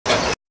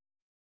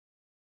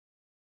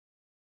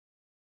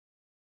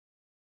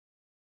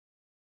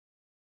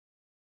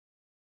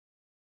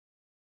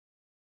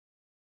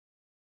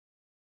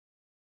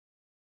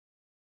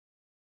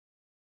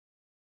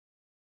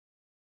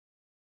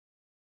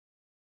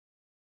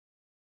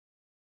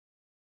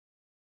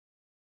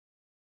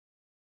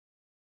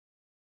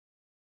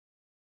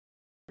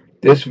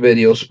This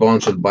video is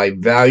sponsored by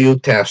Value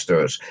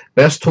Testers,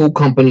 best tool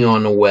company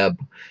on the web,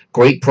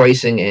 great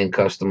pricing and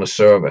customer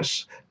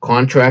service.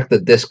 Contractor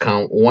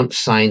discount once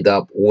signed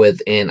up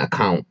with an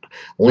account.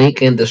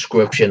 Link in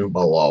description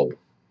below.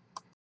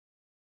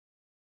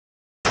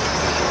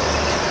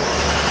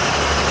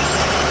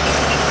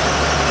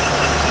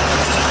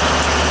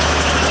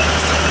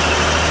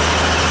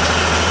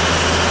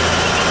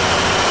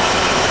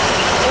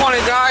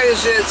 Morning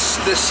guys, it's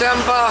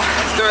December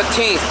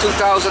 13th,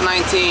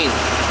 2019.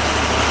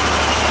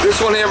 This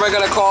one here we're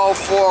going to call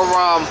for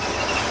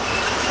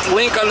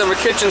leak under the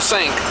kitchen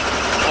sink.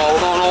 Oh,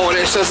 we're going over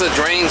there, it says the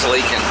drain's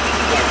leaking.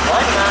 In 1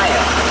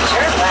 mile,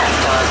 turn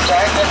left on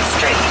Dartmouth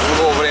Street.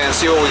 We'll go over there and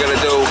see what we're going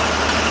to do.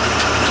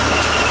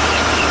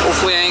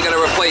 Hopefully I ain't going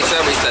to replace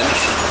everything.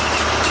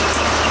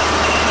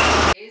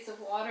 Days of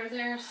water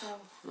there,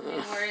 so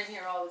we're in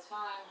here all the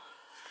time.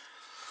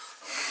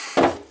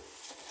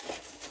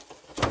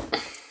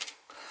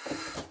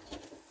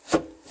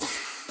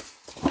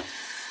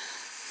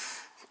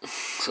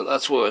 So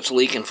that's where it's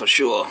leaking for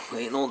sure.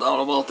 Ain't no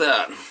doubt about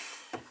that.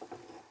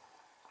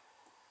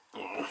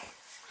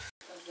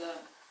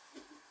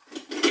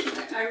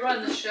 I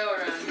run the show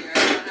around here.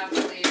 I don't have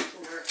to leave to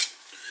work.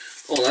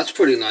 Oh, that's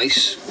pretty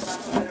nice. There's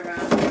nothing good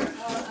around here.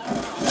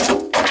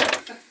 Oh, I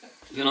don't know.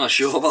 You're not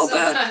sure about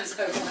that?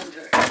 Sometimes I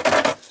wonder.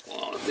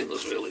 Wow, that thing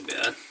was really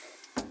bad.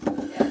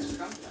 Yeah, it's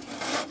crumbling.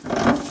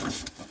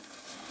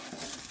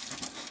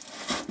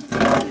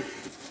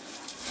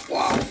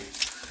 Wow.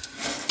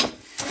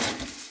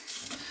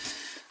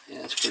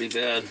 Yeah, it's pretty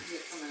bad. Is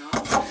it coming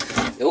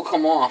off? It'll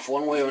come off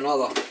one way or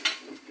another.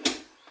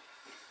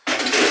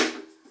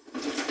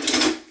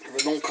 If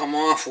it don't come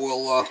off,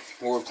 we'll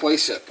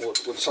replace it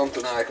with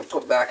something that I can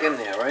put back in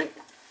there, right?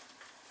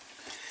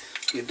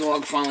 Your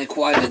dog finally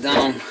quieted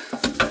down.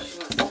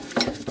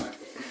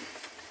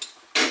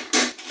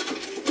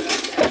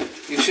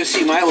 You should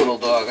see my little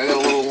dog. I got a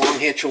little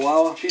long-haired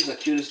Chihuahua. She's the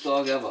cutest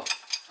dog ever.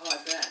 Oh, I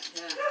bet.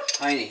 Yeah.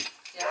 Tiny.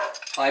 Yeah.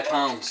 5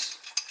 pounds.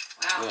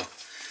 Wow. Yeah.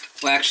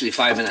 Well, actually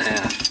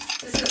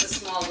 5.5. This is a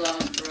small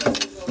dog for us.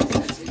 We've always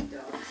had big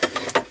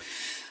dogs.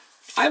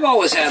 I've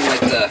always had like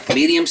the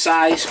medium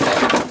size,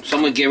 but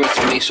someone gave it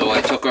to me, so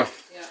I took her.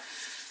 Yeah.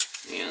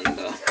 And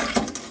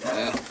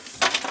yeah.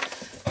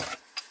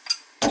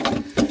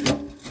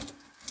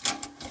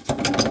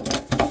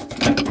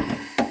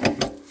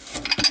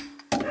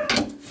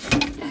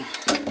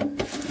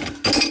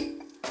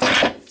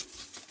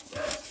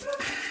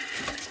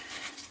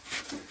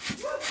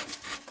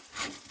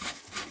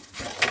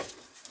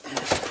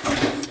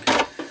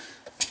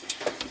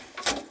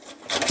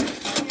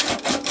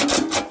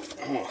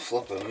 Oh,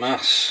 flipping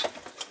mess.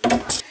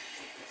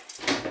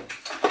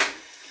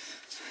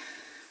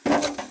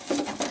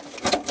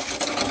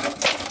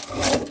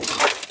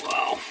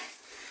 Wow.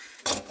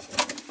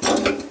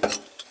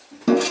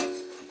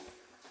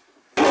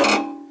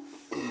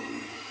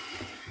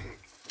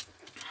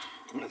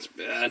 That's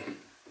bad.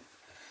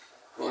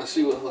 Want to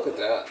see what? Look at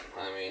that.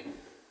 I mean,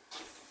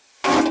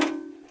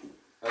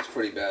 that's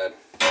pretty bad.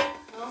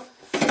 Oh,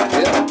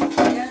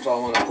 Yeah. So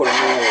I'm gonna put a new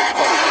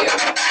putty here.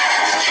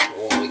 It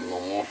won't leak no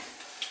more.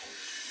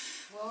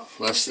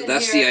 well,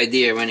 That's the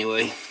idea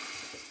anyway.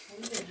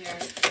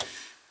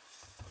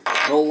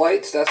 No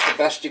lights. That's the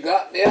best you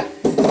got there.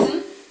 Mm-hmm.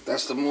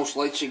 That's the most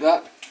lights you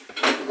got.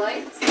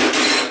 Lights?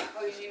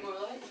 Oh, you need more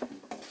lights?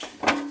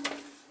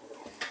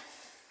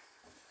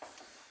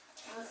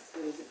 That's as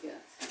good as it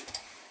gets.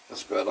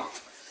 That's better.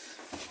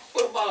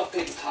 What about a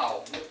big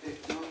towel?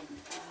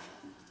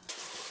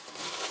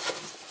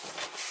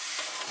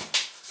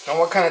 And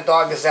what kind of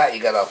dog is that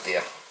you got out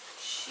there?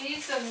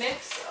 She's a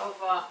mix of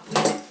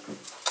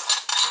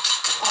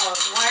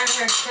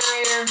wire-haired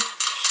terrier,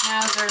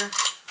 schnauzer,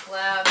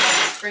 lab,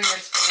 and Springer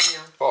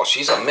spaniel. Oh,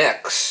 she's a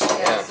mix.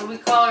 Yeah, so we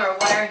call her a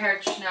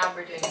wire-haired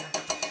schnaberdinger.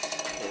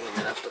 I'm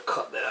gonna have to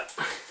cut that.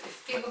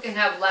 If people can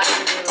have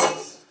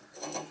labradoodles,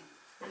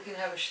 we can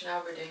have a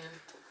schnaberdinger.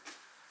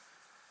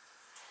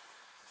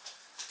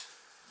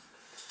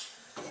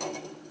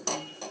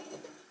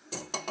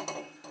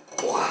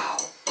 Wow.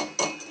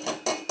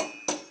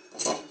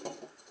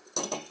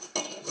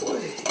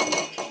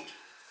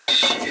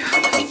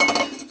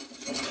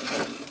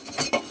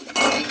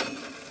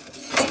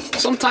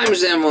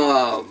 Sometimes them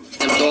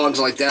dogs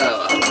like that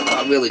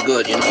are really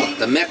good, you know.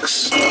 The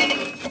mix.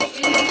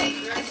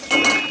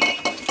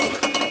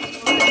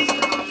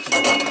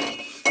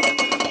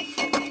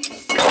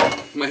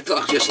 My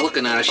dog's just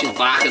looking at her. She's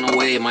barking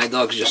away, and my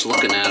dog's just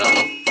looking at her. I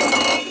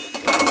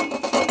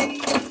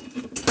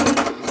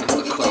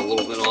have to cut a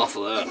little bit off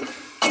of that.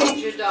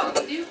 Is your dog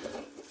with you?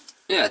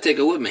 Yeah, take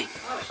her with me.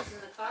 Oh, she's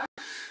in the car?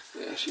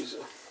 Yeah, she's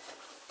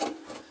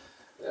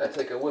yeah, I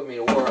take her with me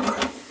to work.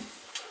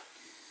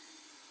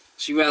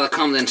 She'd rather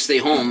come than stay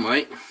home,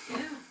 right? Yeah,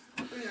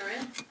 I'll bring her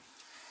in.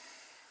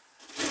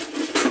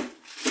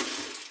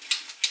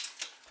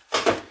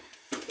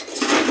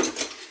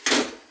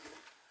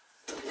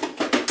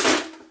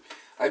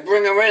 I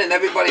bring her in and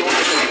everybody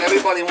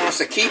wants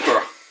to keep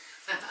her.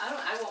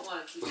 I won't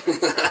want to keep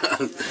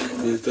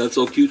her. That's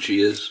how cute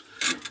she is.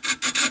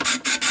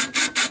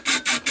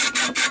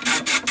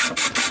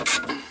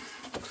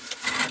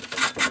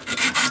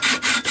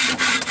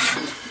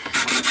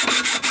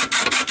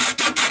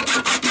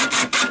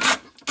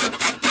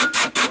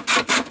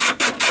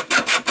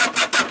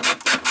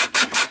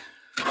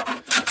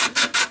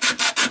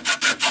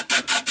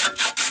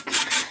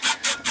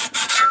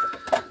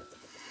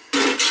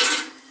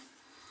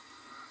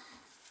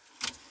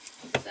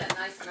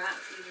 nice map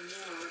even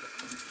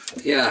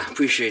more. Yeah,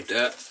 appreciate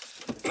that.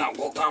 I'll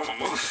go down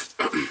them off.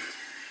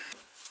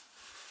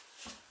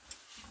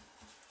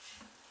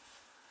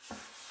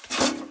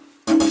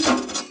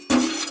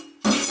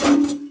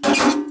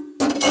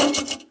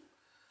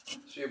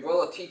 So your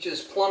brother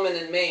teaches plumbing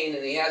in Maine,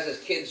 and he has his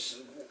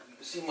kids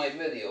see my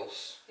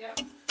videos. Yep.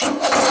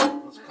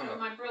 That's kind of,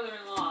 My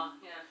brother-in-law,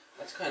 yeah.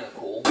 that's kind of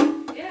cool.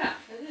 Yeah,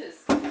 it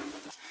is. And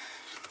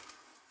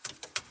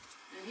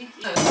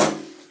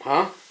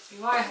Huh?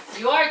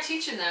 you are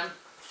teaching them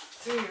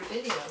through your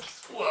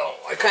videos. Well,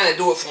 I kind of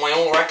do it for my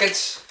own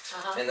records,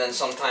 Uh-huh. and then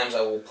sometimes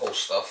I will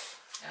post stuff.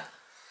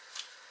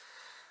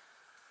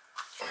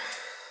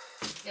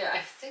 Yeah, I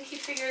think he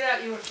figured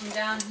out you were from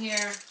down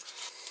here.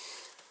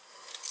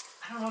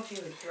 I don't know if you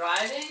were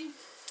driving.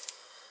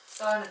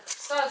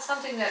 Saw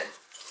something that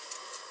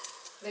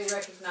they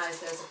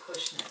recognized as a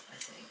pushnet, I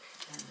think,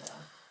 and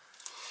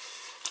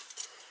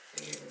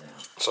figured it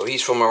out. So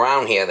he's from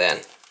around here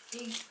then?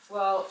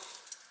 Well,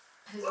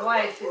 his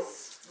wife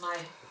is my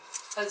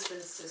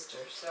husband's sister,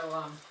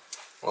 so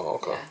Oh,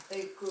 okay. yeah,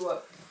 they grew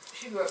up.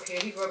 She grew up here.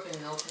 He grew up in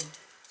Milton.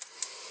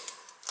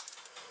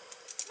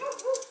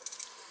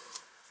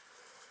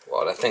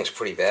 Wow, that thing's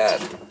pretty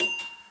bad.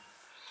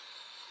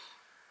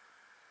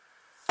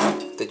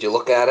 Did you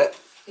look at it?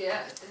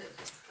 Yeah, it did.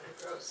 It's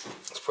pretty gross.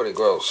 It's pretty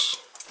gross.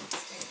 It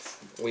stinks.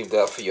 Leave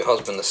that for your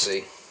husband to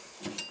see.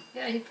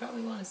 Yeah, he'd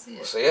probably want to see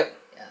it. See it?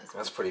 Yeah,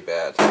 That's pretty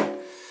bad.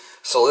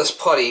 So this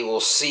putty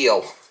will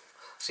seal.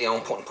 See how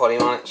I'm putting putty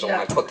on it? So when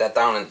I put that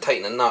down and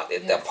tighten the nut,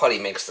 that putty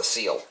makes the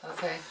seal.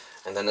 Okay.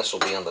 And then this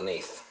will be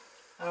underneath.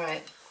 All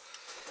right.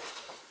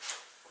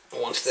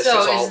 Once this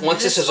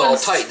is all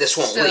tight, this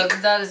won't leak. So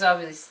that is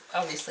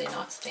obviously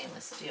not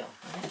stainless steel,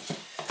 right?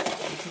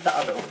 The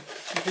other one.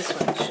 This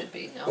one should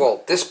be, no?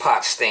 Well, this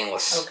pot's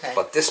stainless, Okay.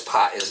 but this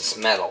pot is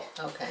metal.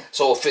 Okay.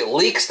 So if it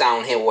leaks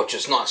down here, which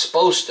it's not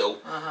supposed to,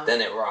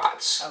 then it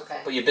rots. Okay.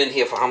 But you've been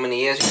here for how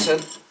many years, you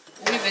said?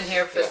 We've been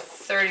here for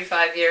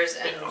 35 years,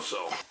 and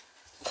So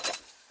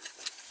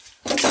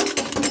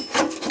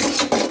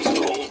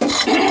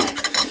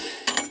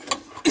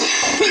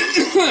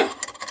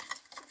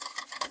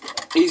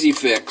easy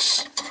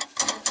fix.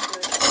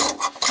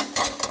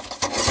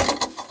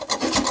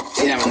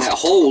 Yeah, I mean, that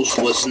hose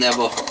was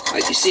never,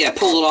 like you see, I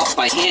pulled it off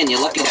by hand.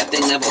 You're lucky that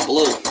thing never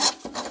blew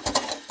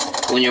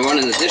when you're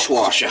running the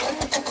dishwasher.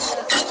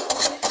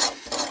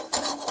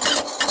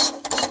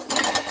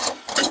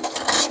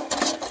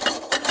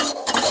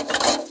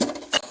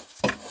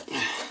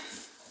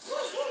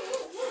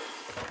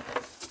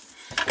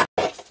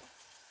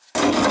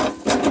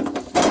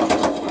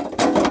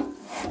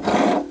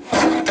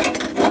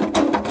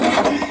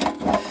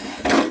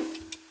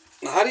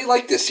 How do you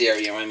like this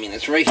area? I mean,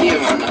 it's right here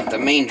on the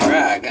main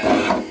drag.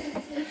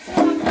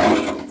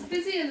 it's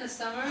busy in the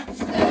summer, and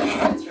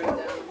then it's right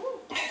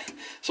down.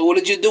 So what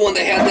did you do when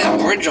they had that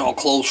bridge all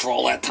closed for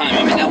all that time?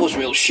 I mean, that was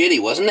real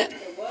shitty, wasn't it?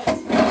 It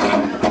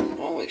was.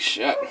 Holy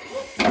shit.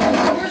 It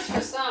was worse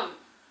for some.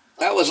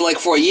 That was like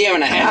for a year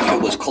and a half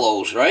it was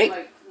closed, right?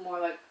 Like more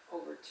like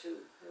over 2.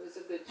 It was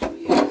a good 2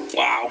 years.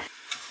 Wow.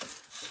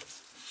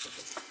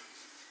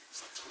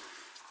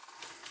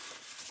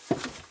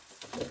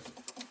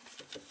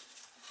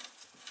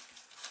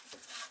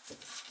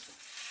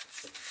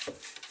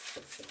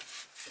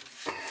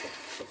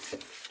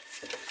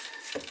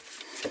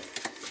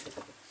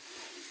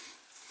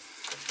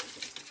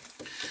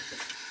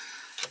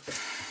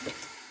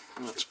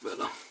 That's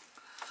better.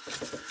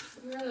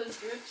 Where are those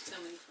drips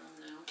coming from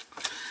now?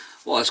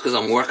 Well, that's because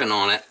I'm working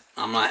on it.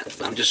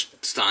 I'm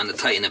just starting to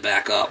tighten it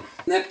back up.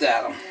 Nipped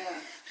at him.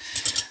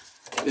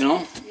 Yeah. You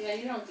know? Yeah,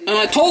 you don't do And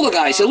that. I told the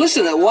guy, I said,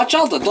 listen, watch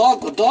out, the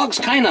dog's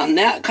kind of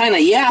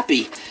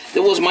yappy.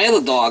 That was my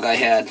other dog I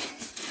had.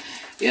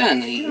 Yeah,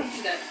 and You don't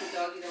do that to a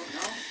dog you don't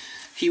know.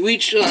 he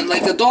reached,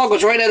 like the dog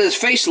was right at his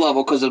face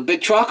level because of the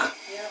big truck.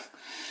 Yeah.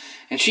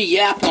 And she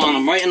yapped on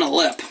him right in the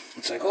lip.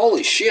 It's like,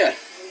 holy shit.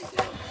 What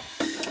do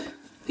you do?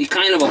 He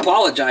kind of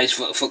apologized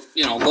for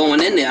you know,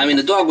 going in there. I mean,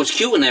 the dog was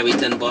cute and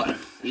everything, but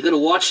you gotta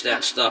watch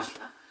that stuff.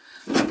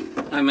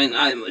 I mean,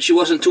 she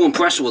wasn't too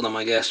impressed with him,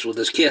 I guess, with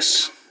his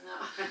kiss.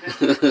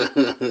 No.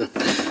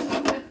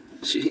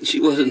 she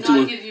wasn't Did not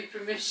too. give you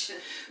permission.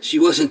 She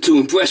wasn't too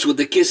impressed with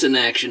the kissing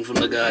action from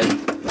the guy.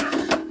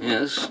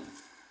 Yes.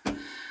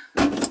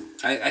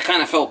 I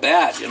kind of felt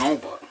bad, you know,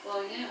 but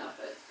Well, yeah,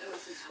 but it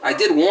was his fault. I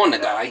did warn the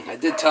guy. I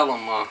did tell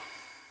him,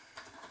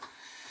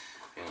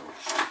 you know,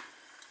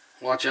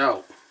 watch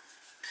out.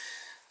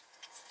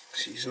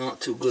 She's not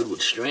too good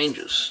with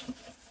strangers.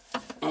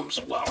 I'm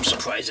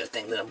surprised that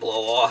thing didn't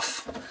blow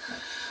off.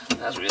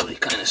 That's really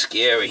kind of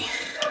scary.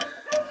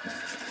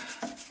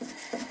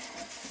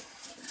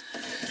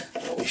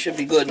 Well, we should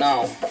be good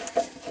now.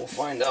 We'll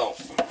find out.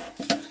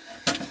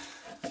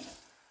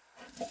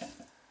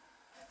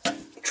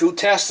 True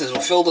test is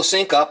we'll fill the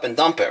sink up and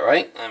dump it,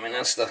 right? I mean,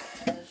 that's the...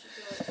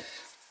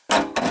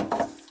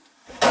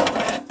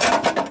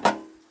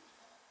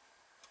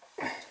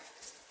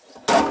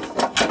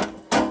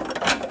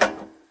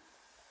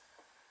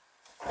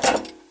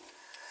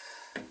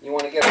 You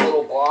want to get a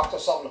little box or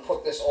something to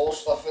put this old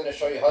stuff in to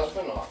show your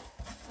husband, or?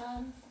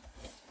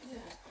 Yeah.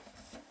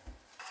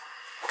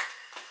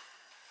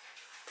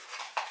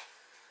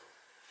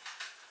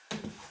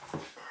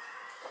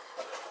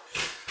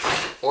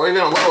 Or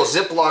even a little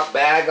Ziploc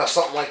bag or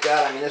something like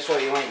that. I mean, this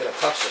way you ain't gonna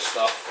touch the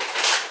stuff.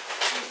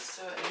 Let's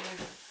do it here.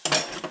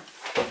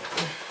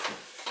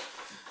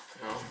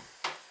 You know?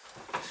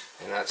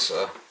 And that's I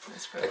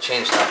great.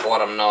 changed that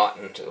bottom knot,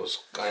 and it was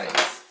kind of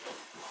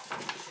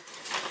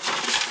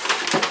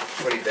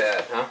pretty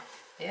bad, huh?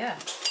 Yeah.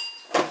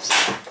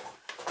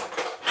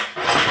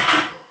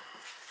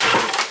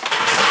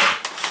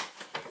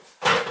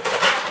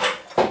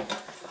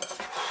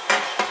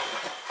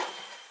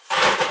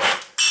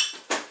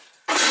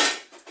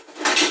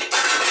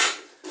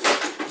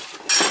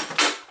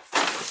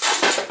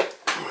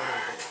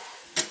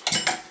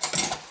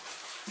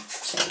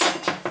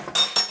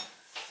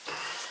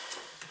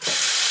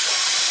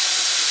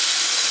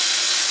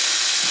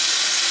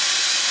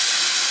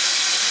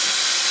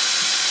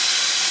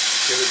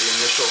 Give it the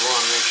initial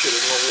run, make sure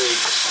there's no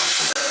leaks.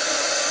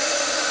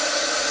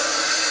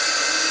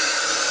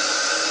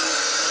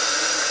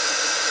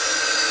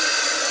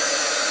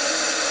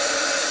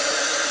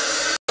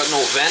 There's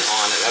no vent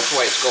on it, that's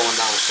why it's going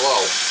down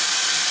slow. What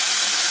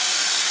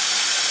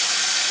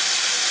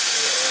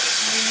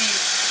do you mean?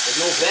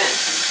 There's no vent.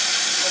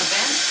 A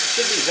vent? It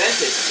should be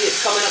vented. See,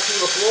 it's coming up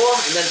through the floor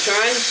and then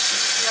turns.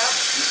 Yep.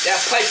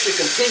 That pipe should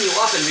continue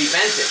up and be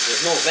vented.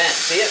 There's no vent.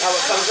 See it? How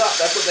it comes up?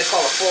 That's what they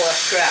call a full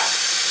S trap.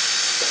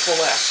 The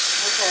full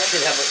S. Okay.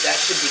 That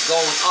should be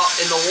going up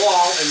in the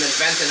wall and then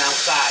venting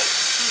outside.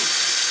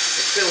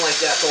 It's been like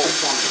that the whole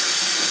plumbing.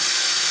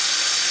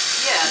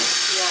 Yeah.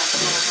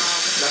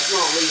 That's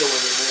not legal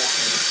anymore.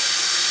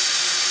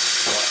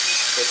 But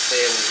it's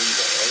there, we leave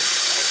it, right?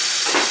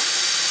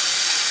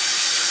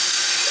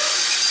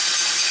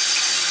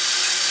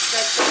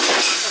 That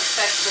doesn't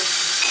affect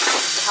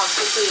how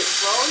quickly it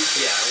flows?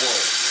 Yeah, it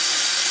won't.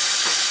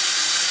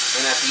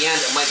 And at the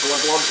end, it might go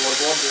glug, glug,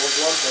 glug, glug,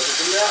 glug. Does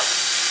it do that?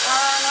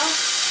 No.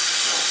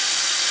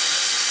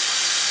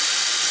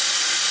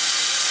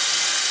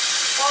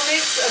 Well, it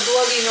makes a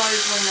gluggy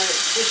noise when the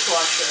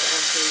dishwasher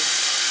empties.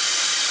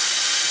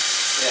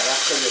 Yeah,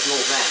 that's because there's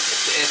no vent.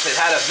 If it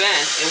had a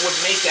vent, it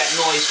wouldn't make that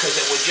noise because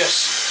it would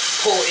just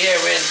pull air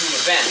in through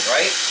the vent,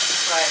 right?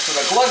 Right. So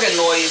the glugging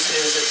noise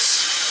is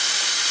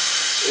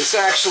it's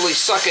actually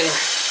sucking.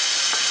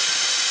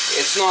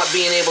 It's not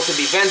being able to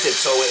be vented,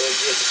 so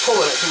it's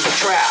pulling it through the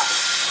trap.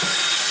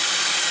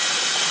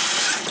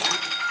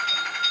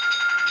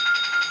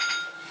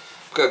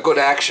 Got good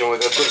action with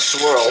a good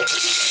swirl.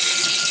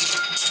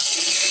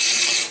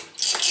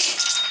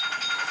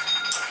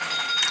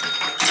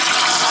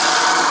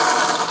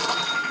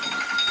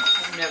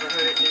 I've never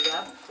heard it do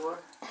that before.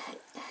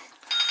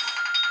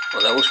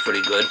 Well, that was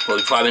pretty good. Well,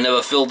 we probably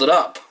never filled it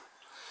up.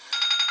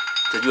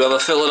 Did you ever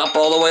fill it up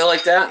all the way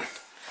like that?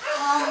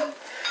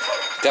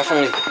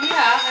 Definitely.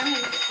 Yeah, I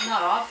mean,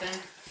 not often.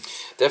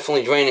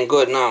 Definitely draining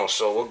good now,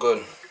 so we're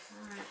good.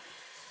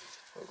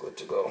 We're good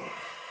to go.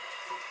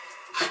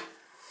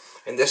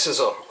 And this is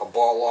a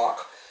ball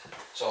lock,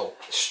 so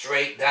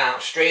straight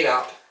down, straight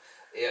up,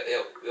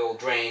 it'll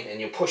drain,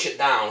 and you push it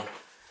down,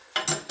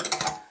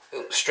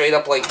 straight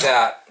up like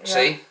that. Yeah,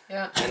 see?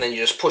 Yeah. And then you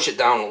just push it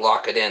down and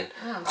lock it in.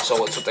 Oh.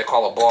 So it's what they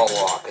call a ball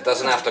lock. It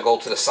doesn't have to go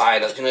to the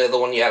side. You know the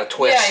one you had to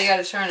twist? Yeah, you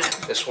gotta turn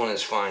it. This one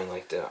is fine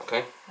like that,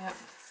 okay? Yep.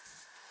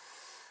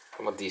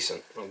 I'm a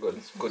decent,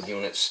 good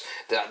units.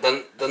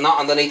 The nut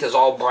underneath is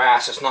all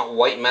brass. It's not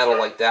white metal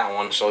like that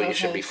one, so you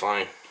should be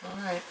fine. All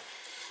right.